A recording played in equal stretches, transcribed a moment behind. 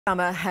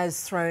Summer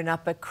has thrown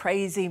up a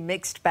crazy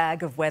mixed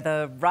bag of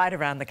weather right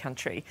around the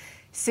country.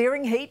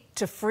 Searing heat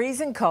to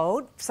freezing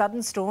cold,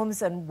 sudden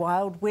storms and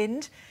wild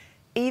wind,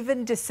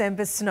 even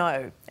December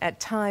snow. At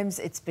times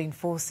it's been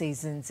 4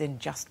 seasons in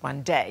just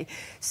one day.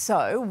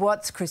 So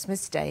what's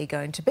Christmas Day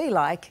going to be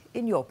like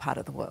in your part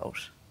of the world?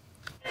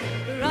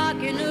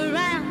 Rocking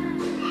around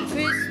the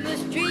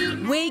Christmas tree.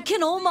 We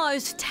can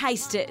almost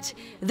taste it.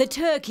 The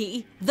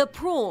turkey, the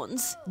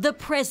prawns, the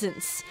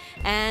presents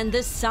and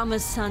the summer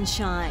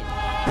sunshine.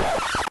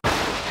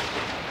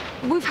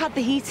 We've had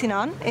the heating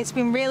on. It's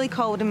been really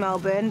cold in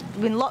Melbourne,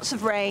 been lots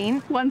of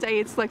rain. One day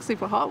it's like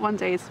super hot, one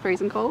day it's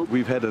freezing cold.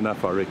 We've had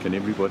enough, I reckon.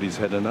 Everybody's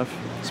had enough.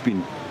 It's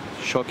been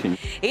shocking.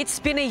 It's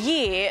been a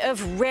year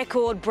of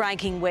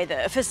record-breaking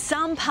weather. For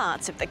some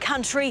parts of the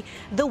country,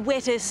 the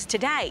wettest to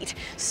date.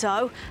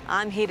 So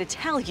I'm here to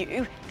tell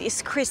you,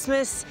 this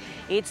Christmas,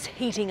 it's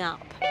heating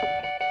up.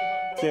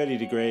 30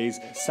 degrees,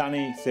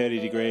 sunny, 30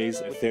 degrees,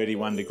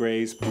 31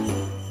 degrees.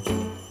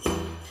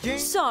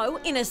 So,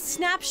 in a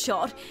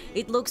snapshot,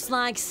 it looks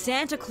like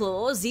Santa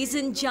Claus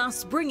isn't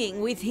just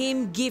bringing with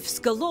him gifts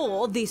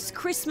galore this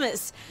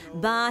Christmas,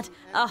 but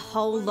a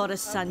whole lot of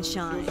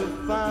sunshine.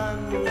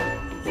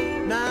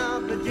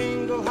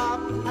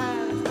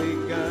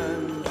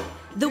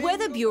 The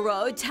Weather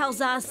Bureau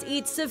tells us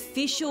its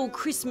official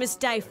Christmas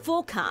Day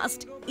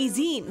forecast is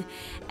in,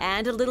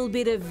 and a little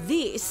bit of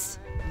this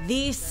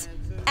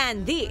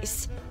and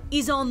this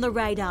is on the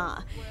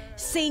radar.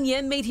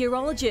 Senior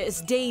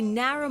meteorologist Dean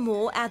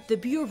Narramore at the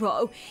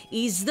Bureau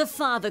is the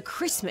Father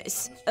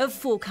Christmas of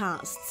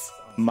forecasts.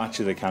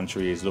 Much of the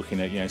country is looking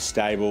at,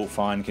 stable,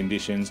 fine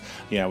conditions,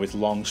 with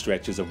long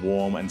stretches of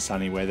warm and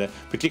sunny weather,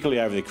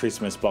 particularly over the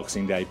Christmas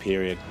Boxing Day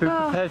period. We're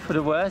prepared for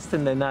the worst,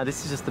 and then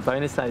this is just the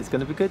bonus day. It's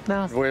going to be good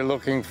now. We're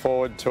looking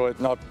forward to it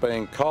not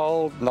being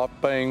cold,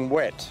 not being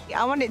wet.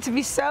 I want it to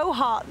be so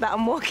hot that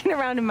I'm walking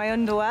around in my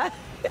underwear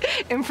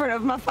in front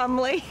of my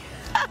family.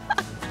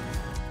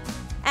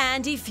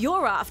 And if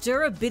you're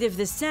after a bit of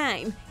the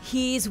same,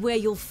 here's where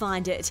you'll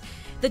find it.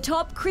 The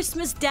top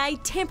Christmas Day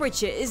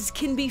temperatures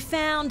can be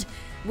found,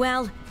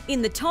 well,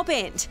 in the top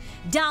end.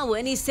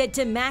 Darwin is set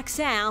to max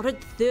out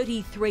at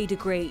 33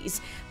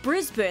 degrees.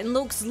 Brisbane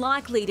looks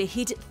likely to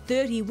hit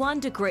 31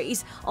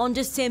 degrees on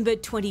December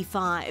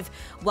 25,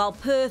 while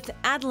Perth,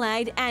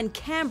 Adelaide and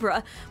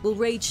Canberra will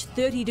reach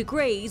 30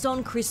 degrees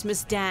on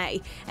Christmas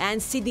Day,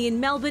 and Sydney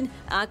and Melbourne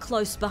are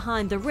close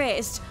behind the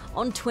rest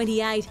on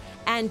 28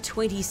 and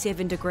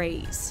 27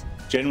 degrees.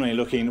 Generally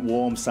looking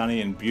warm,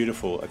 sunny and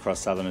beautiful across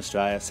southern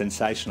Australia.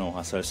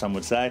 Sensational, so some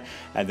would say.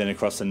 And then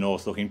across the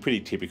north looking pretty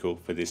typical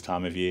for this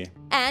time of year.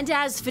 And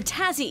as for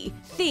Tassie,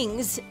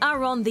 things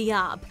are on the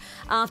up.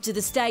 After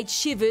the state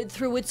shivered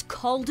through its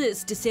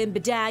coldest December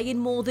day in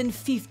more than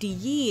 50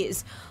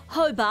 years.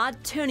 Hobart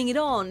turning it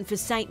on for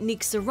St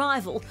Nick's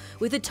arrival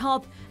with a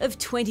top of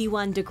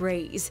 21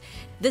 degrees.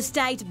 The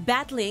state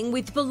battling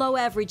with below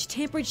average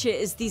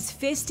temperatures this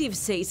festive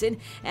season,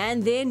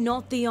 and they're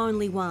not the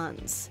only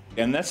ones.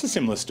 And that's a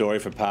similar story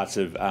for parts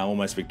of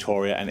almost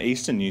Victoria and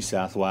eastern New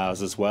South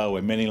Wales as well,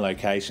 where many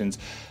locations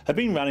have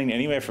been running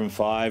anywhere from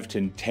 5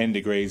 to 10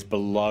 degrees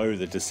below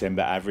the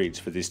December average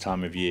for this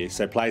time of year.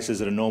 So places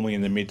that are normally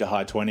in the mid to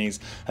high 20s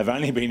have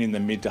only been in the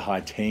mid to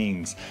high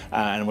teens.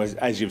 And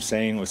as you've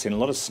seen, we've seen a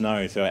lot of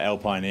snow through our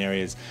alpine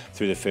areas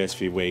through the first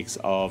few weeks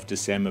of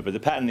December. But the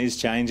pattern is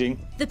changing.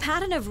 The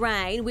pattern of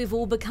rain we've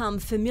all become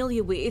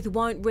familiar with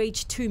won't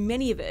reach too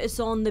many of us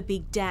on the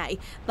big day,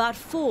 but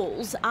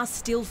falls are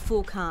still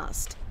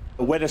forecast.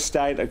 The wettest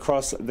state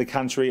across the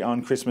country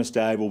on Christmas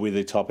Day will be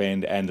the top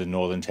end and the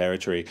Northern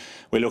Territory.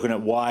 We're looking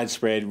at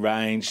widespread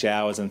rain,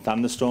 showers and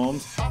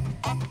thunderstorms.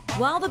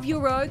 While the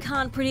Bureau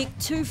can't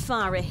predict too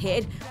far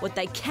ahead, what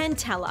they can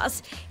tell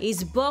us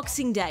is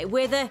Boxing Day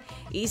weather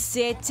is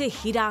set to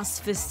hit us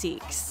for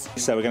 6.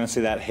 So we're going to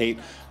see that heat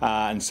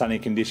and sunny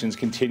conditions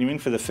continuing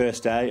for the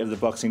first day of the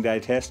Boxing Day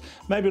test.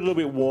 Maybe a little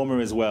bit warmer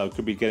as well.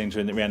 Could be getting to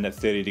around that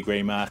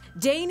 30-degree mark.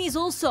 Dean is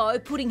also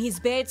putting his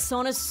bets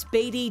on a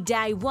speedy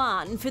day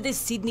one for the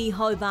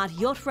Sydney-Hobart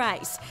yacht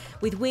race,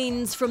 with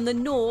winds from the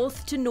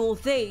north to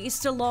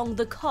northeast along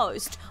the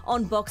coast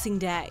on Boxing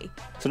Day.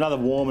 It's another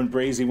warm and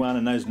breezy one,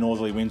 and those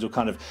northerly winds will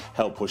kind of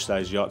help push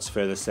those yachts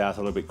further south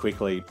a little bit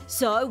quickly.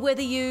 So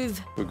whether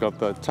we've got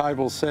the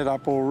table set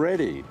up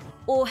already.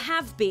 Or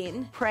have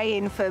been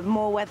Praying for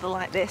more weather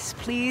like this,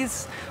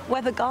 please,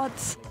 weather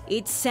gods.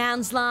 It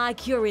sounds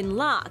like you're in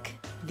luck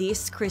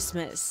this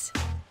Christmas.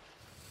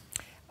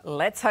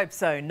 Let's hope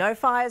so. No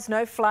fires,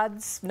 no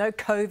floods, no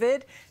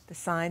COVID. The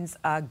signs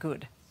are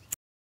good.